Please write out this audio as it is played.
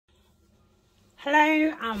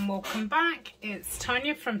Hello and welcome back. It's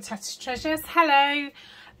Tania from Tatty Treasures. Hello.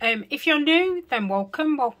 If you're new, then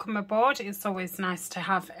welcome aboard. It's always nice to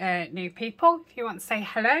have new people. If you want to say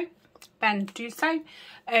hello, then do so.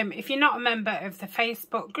 If you're not a member of the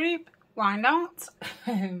Facebook group, why not?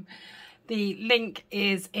 The link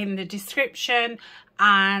is in the description,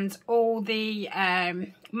 and all the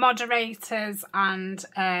moderators and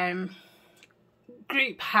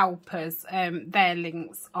group helpers, their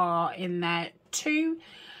links are in there too.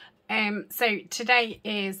 So today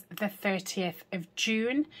is the 30th of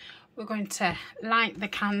June. We're going to light the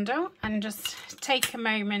candle and just take a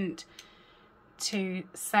moment to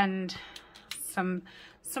send some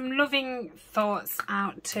loving thoughts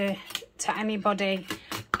out to anybody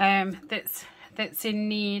that's in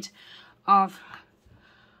need of,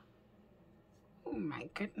 oh my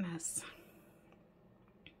goodness,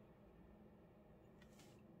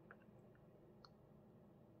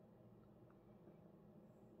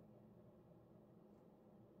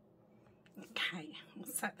 okay, we'll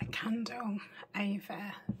set the candle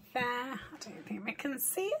over there. I don't think we can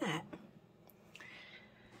see it.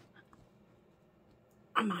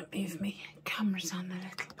 I might move my camera down a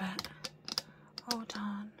little bit. Hold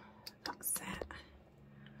on, that's it.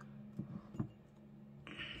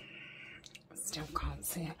 Still can't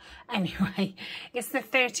see it. Anyway, it's the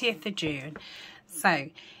 30th of June. So,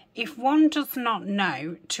 if one does not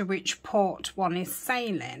know to which port one is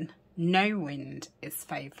sailing, no wind is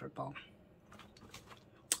favourable.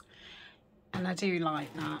 And I do like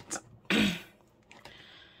that.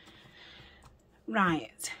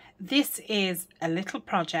 Right, this is a little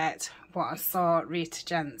project what I saw Rita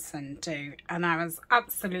Jensen do, and I was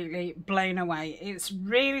absolutely blown away. It's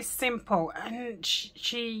really simple, and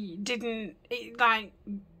she didn't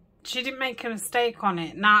make a mistake on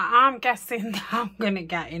it. Now I'm guessing that I'm gonna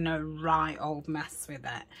get in a right old mess with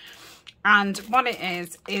it. And what it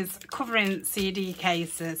is covering CD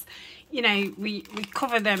cases. You know, we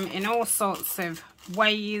cover them in all sorts of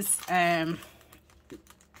ways.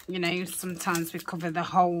 You know, sometimes we cover the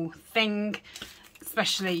whole thing,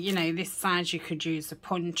 especially, you know, this size you could use a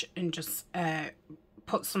punch and just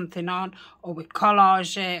put something on, or we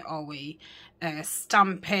collage it, or we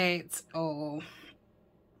stamp it, or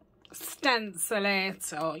stencil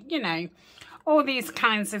it, or, you know, all these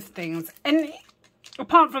kinds of things. And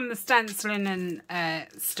apart from the stenciling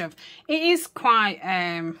and stuff, it is quite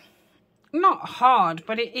not hard,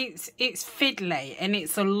 but it's fiddly, and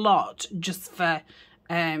it's a lot just for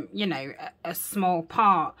you know, a small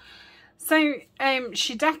part. So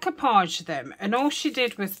she decoupaged them, and all she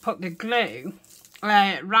did was put the glue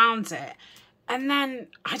round it, and then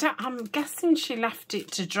I'm guessing she left it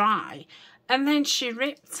to dry, and then she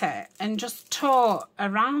ripped it and just tore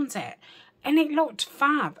around it, and it looked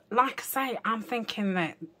fab. Like I say, I'm thinking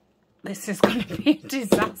that this is going to be a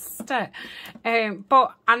disaster,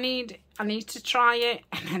 but I need to try it,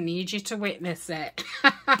 and I need you to witness it.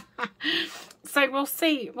 So we'll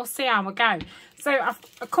see how we go. So I've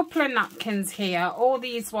a couple of napkins here. All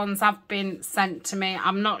these ones have been sent to me.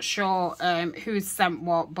 I'm not sure who's sent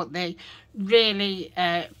what, but they're really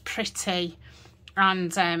pretty,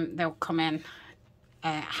 and they'll come in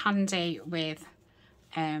handy with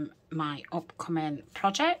my upcoming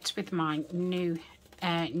project, with my new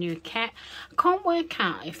kit. I can't work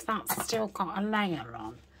out if that's still got a layer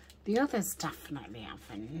on. The others definitely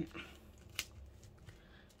haven't.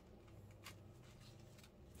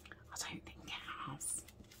 I don't think it has.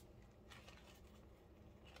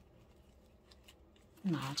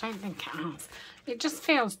 No, I don't think it has. It just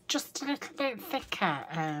feels just a little bit thicker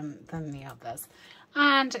than the others.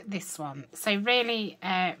 And this one. So really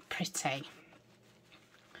pretty.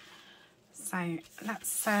 So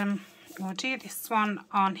let's we'll do this one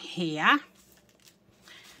on here.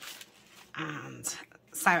 And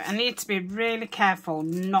so I need to be really careful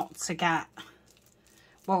not to get,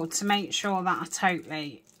 well, to make sure that I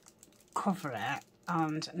totally cover it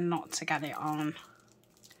and not to get it on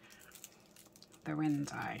the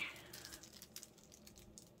window.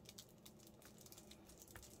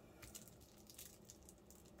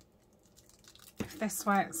 If this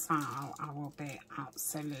works out, I will be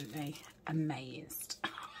absolutely amazed.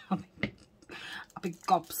 I'll be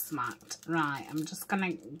gobsmacked. Right, I'm just going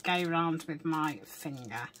to go around with my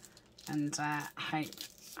finger and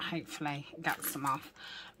hopefully get some off.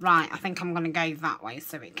 Right, I think I'm going to go that way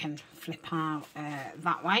so it can flip out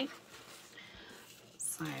that way.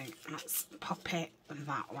 So let's pop it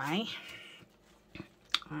that way.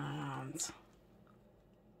 And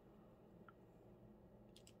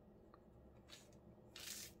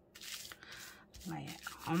lay it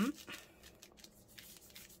on.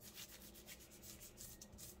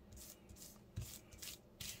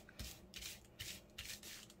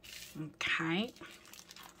 Okay,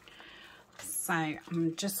 so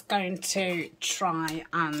I'm just going to try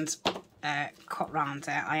and cut round it.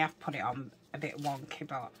 I have put it on a bit wonky,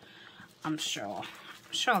 but I'm sure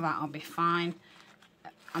that'll be fine.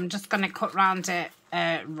 I'm just going to cut round it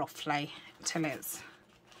roughly till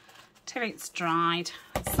it's dried.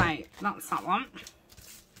 So that's that one.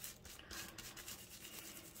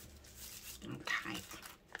 Okay,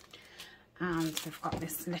 and we've got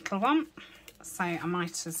this little one, so I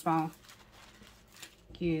might as well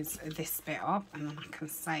use this bit up, and then I can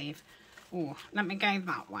save. Oh, let me go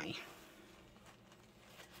that way,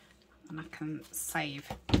 and I can save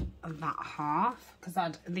that half, because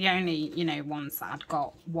I'd the only, you know, ones that I'd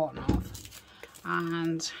got one of,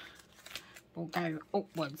 and we'll go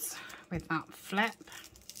upwards with that flip.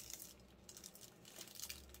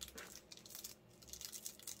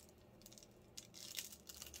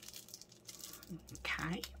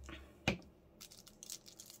 Okay.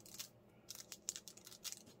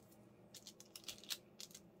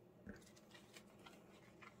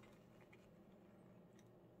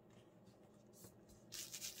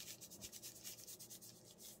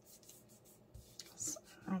 So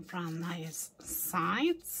rub around those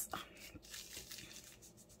sides.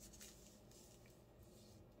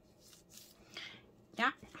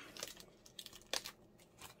 Yeah.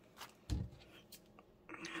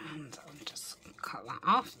 And I'll just cut that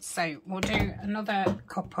off. So we'll do another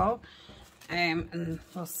couple, and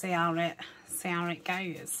we'll see how it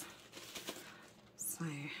goes. So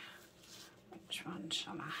which one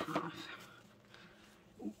shall I have?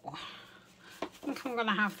 Ooh, I think I'm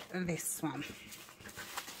gonna have this one.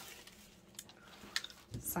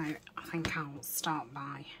 So I think I'll start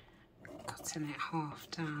by cutting it half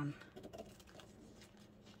down.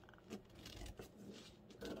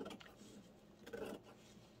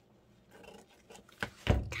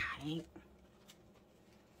 Okay.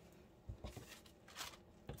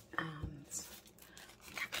 And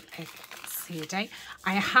Decoupaging CD.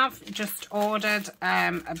 I have just ordered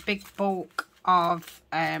a big bulk of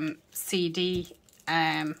CD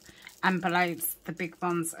envelopes, the big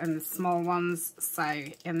ones and the small ones, so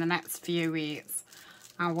in the next few weeks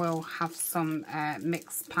I will have some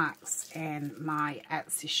mixed packs in my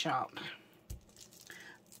Etsy shop.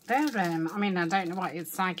 They're I mean, I don't know what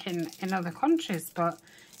it's like in other countries, but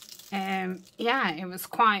yeah, it was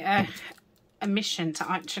quite a mission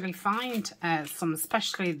to actually find some,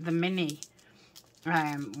 especially the mini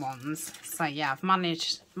ones. So yeah, I've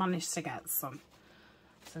managed to get some.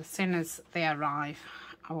 So as soon as they arrive,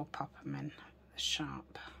 I will pop them in the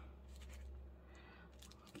shop.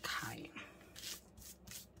 Okay.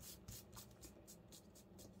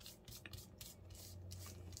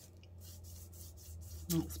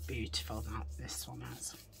 That's beautiful, that this one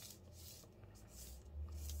is.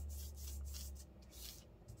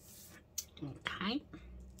 Okay.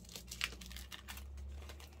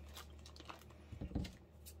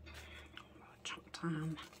 I'll chop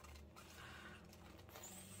down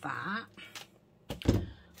that.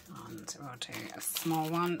 And we'll do a small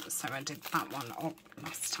one. So I did that one up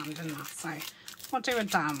last time, didn't I? So we'll do a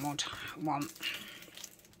downward one.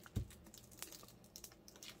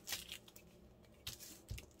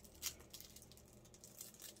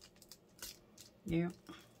 Yeah.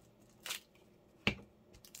 That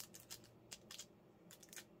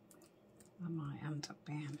might end up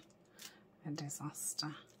being a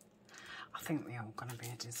disaster. I think they're all going to be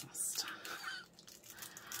a disaster.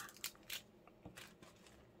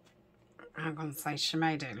 I'm going to say she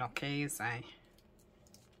made it look easy.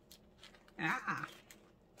 Yeah.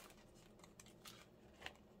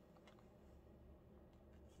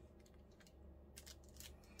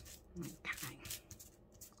 Okay.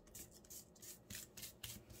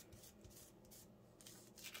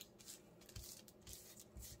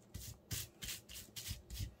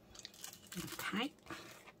 Okay.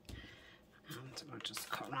 And we'll just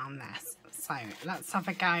cut around this. So let's have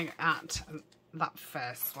a go at that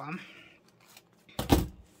first one.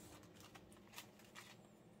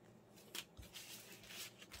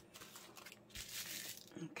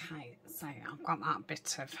 Okay, so I've got that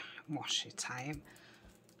bit of washi tape.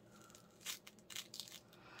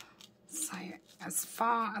 So as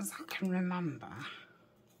far as I can remember,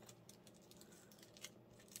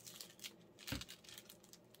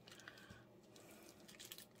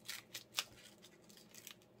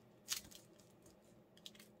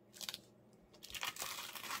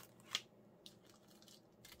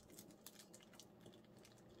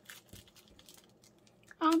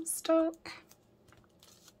 I'm stuck.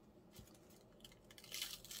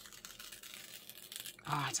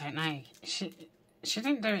 Oh, I don't know. she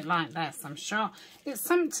didn't do it like this, I'm sure. It's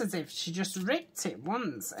something as if she just ripped it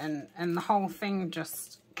once and the whole thing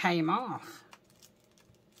just came off.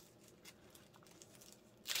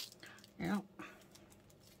 Yep.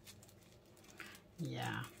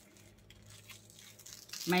 Yeah.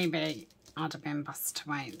 Maybe I'd have been best to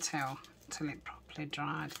wait till it properly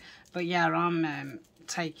dried. But yeah, I'm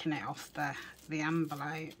taking it off the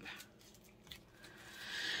envelope.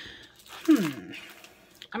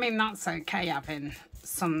 I mean, that's okay having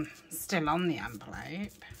some still on the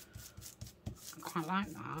envelope. I quite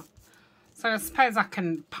like that. So I suppose I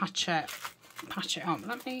can patch it up.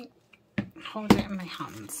 Let me hold it in my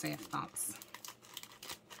hand, see if that's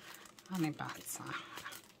any better.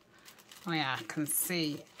 Oh yeah, I can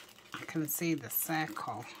see the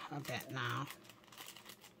circle a bit now.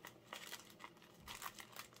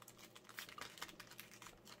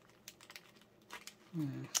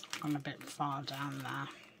 Gone a bit far down there.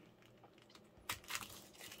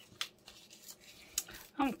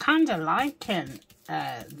 I'm kind of liking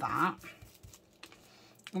that.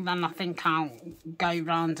 And then I think I'll go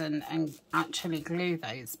round and actually glue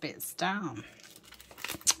those bits down.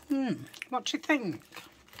 What do you think?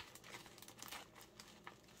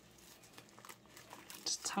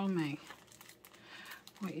 Just tell me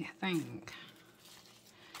what you think.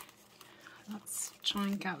 Let's try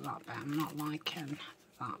and get that bit. I'm not liking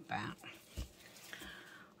that bit.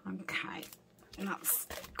 Okay, let's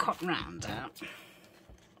cut round it.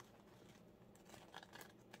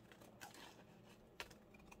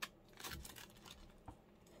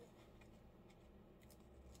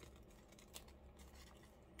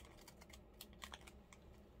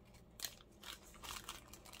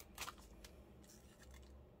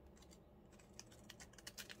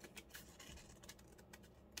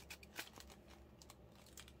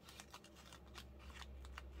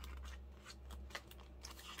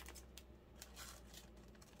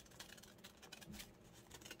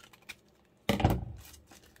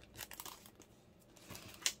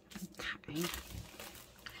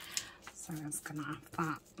 So it's going to have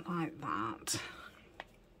that like that.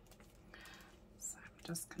 So I'm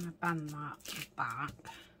just going to bend that back.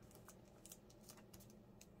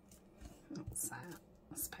 That's it.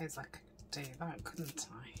 I suppose I could do that, couldn't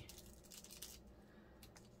I?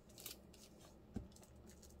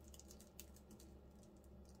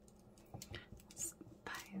 Let's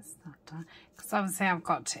paste that down. Because obviously I've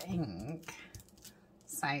got to ink.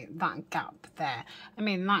 So that gap there, I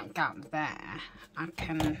mean that gap there, I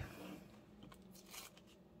can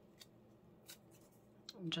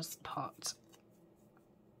just put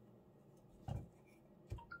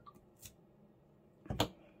a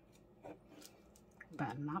bit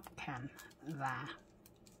of napkin there.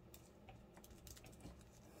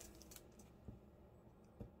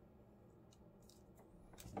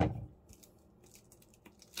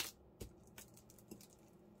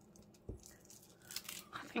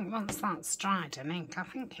 I think once that's dried in ink, I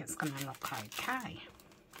think it's going to look okay.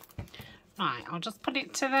 Right, I'll just put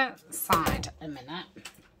it to the side a minute.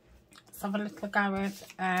 Let's have a little go with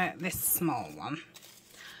this small one.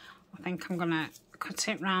 I think I'm going to cut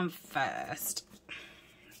it round first.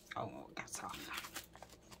 Oh, get off.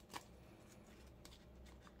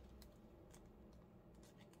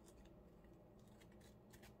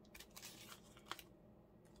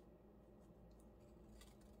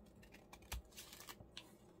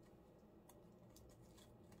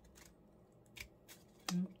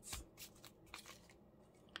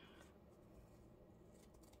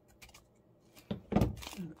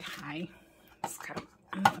 Okay, let's go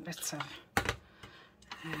a little bit of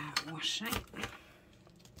washing.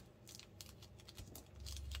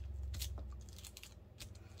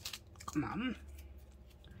 Come on,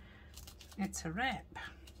 it's a rip.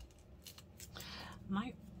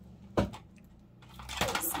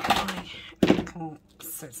 Let's get my little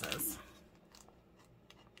scissors.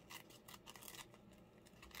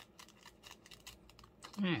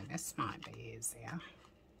 Oh, this might be easier,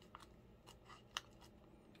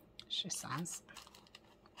 she says.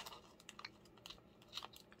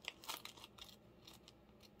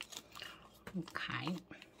 Okay,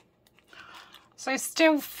 so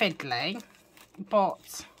still fiddly,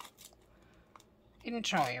 but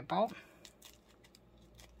enjoyable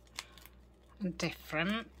and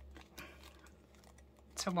different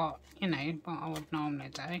to what, you know, what I would normally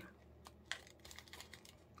do.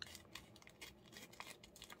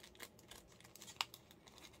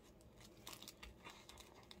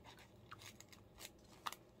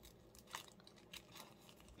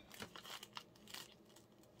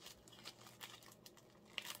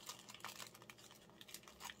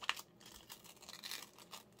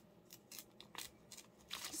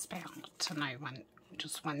 to know when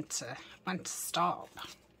to stop.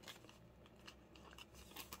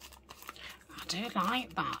 I do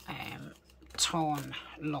like that torn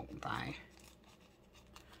look though. I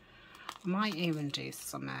might even do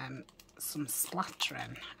some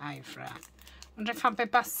splattering over it. I wonder if I'd be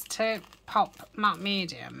best to pop matte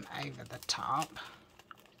medium over the top,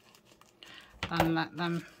 then let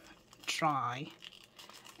them dry,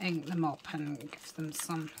 ink them up and give them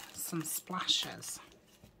some splashes.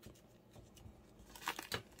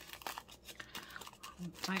 I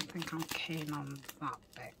don't think I'm keen on that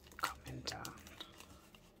bit coming down.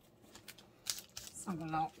 Let's have a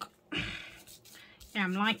look. Yeah,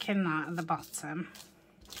 I'm liking that at the bottom.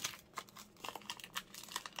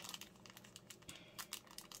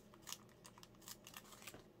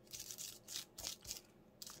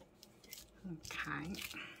 Okay.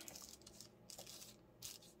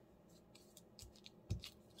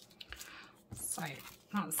 So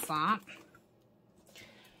that's that.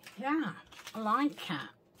 Yeah, I like it.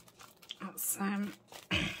 Let's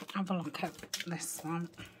have a look at this one.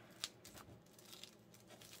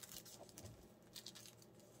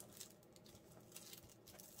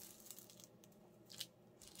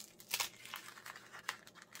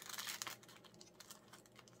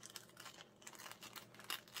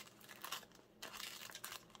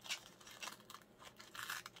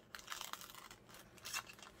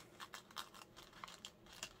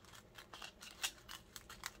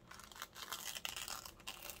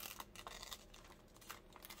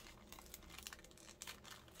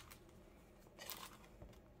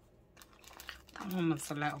 That one was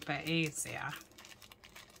a little bit easier. I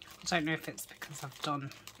don't know if it's because I've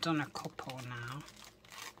done a couple now.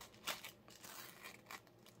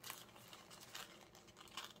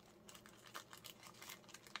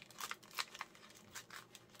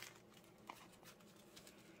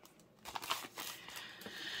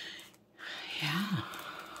 Yeah.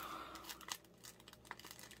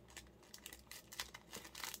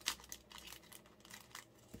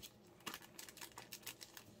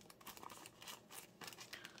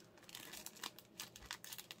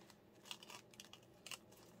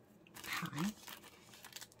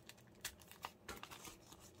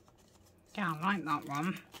 Yeah, I like that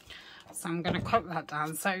one. So I'm going to cut that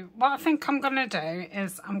down. So what I think I'm going to do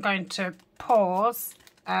is I'm going to pause.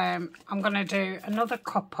 I'm going to do another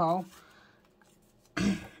couple.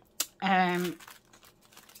 And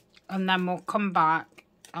then we'll come back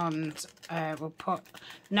and we'll put...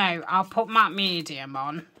 No, I'll put matte medium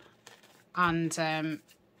on. And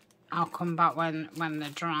I'll come back when they're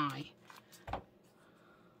dry.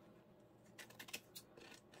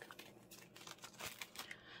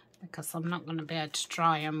 Because I'm not going to be able to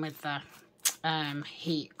dry them with the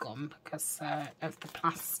heat gun because of the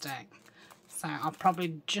plastic. So I'll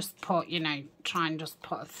probably just put, you know, try and just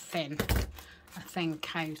put a thin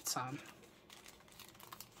coat on.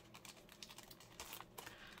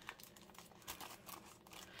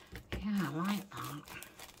 Yeah, I like that.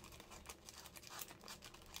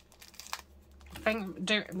 I think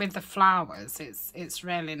with the flowers, it's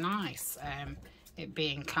really nice. It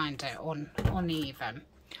being kind of uneven.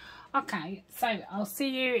 Okay, so I'll see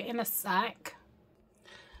you in a sec.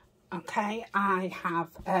 Okay, I have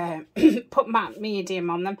put matte medium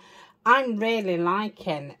on them. I'm really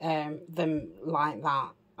liking them like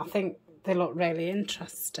that. I think they look really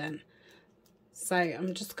interesting. So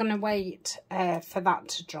I'm just going to wait for that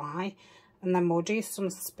to dry, and then we'll do some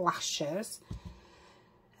splashes.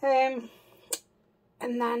 And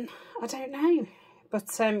then, I don't know.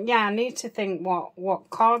 But yeah, I need to think what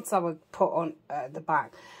cards I would put on the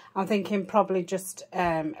back. I'm thinking probably just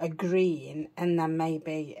a green and then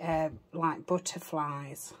maybe like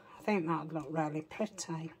butterflies. I think that would look really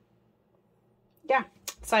pretty. Yeah,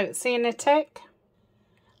 so see you in a tick.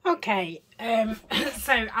 Okay,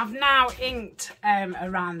 so I've now inked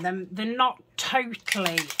around them. They're not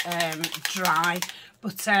totally dry,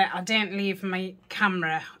 but I didn't leave my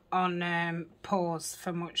camera on pause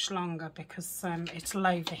for much longer because it'll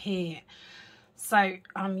overheat. So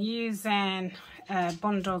I'm using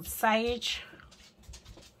bundled sage,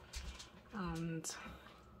 and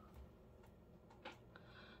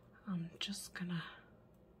I'm just gonna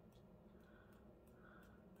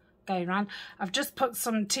go around. I've just put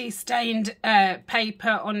some tea stained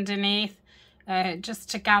paper underneath just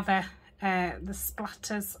to gather the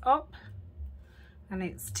splatters up, and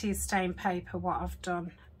it's tea stained paper what I've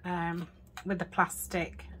done with the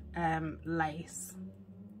plastic lace.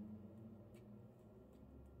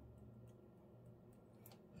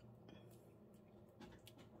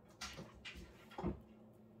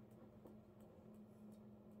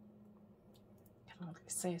 Can hardly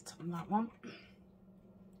see it on that one.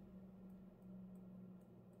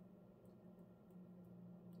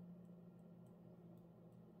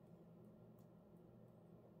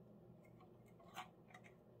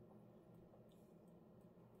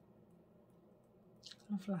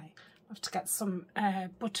 Lovely. I have to get some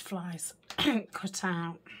butterflies cut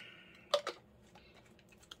out.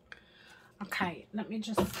 Okay, let me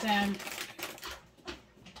just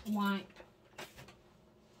wipe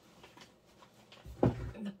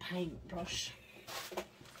the paintbrush.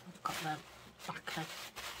 I've got the back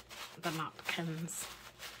of the napkins.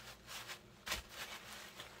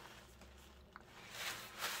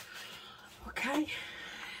 Okay,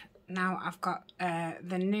 now I've got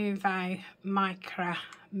the Nouveau Micro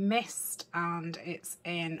Mist, and it's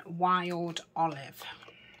in Wild Olive.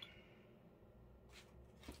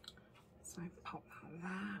 So pop that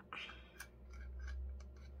there.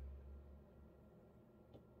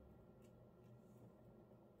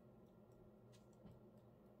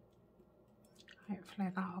 Hopefully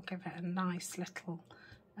that'll give it a nice little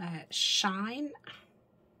shine.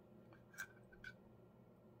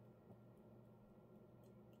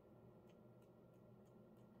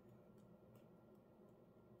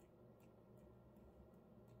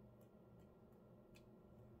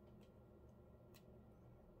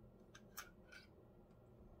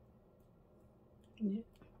 Yeah.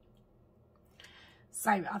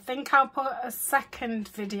 So I think I'll put a second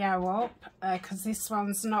video up because this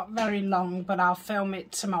one's not very long, but I'll film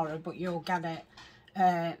it tomorrow, but you'll get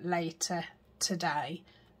it later today.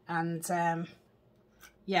 And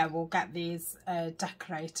yeah, we'll get these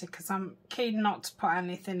decorated because I'm keen not to put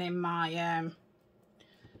anything in my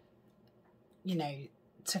you know,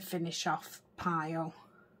 to finish off pile.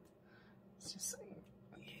 Let's just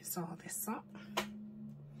use all this up.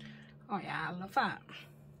 Oh yeah, I love that.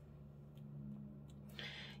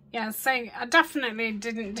 Yeah, so I definitely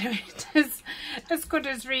didn't do it as good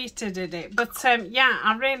as Rita did it. But yeah,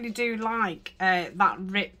 I really do like that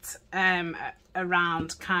ripped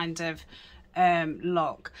around kind of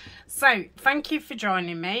look. So thank you for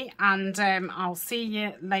joining me, and I'll see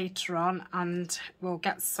you later on, and we'll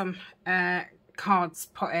get some cards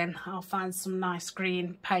put in. I'll find some nice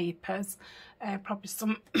green papers, probably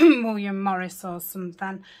some William Morris or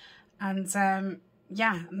something. And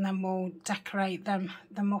yeah, and then we'll decorate them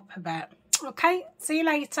up a bit. Okay, see you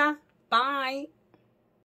later. Bye.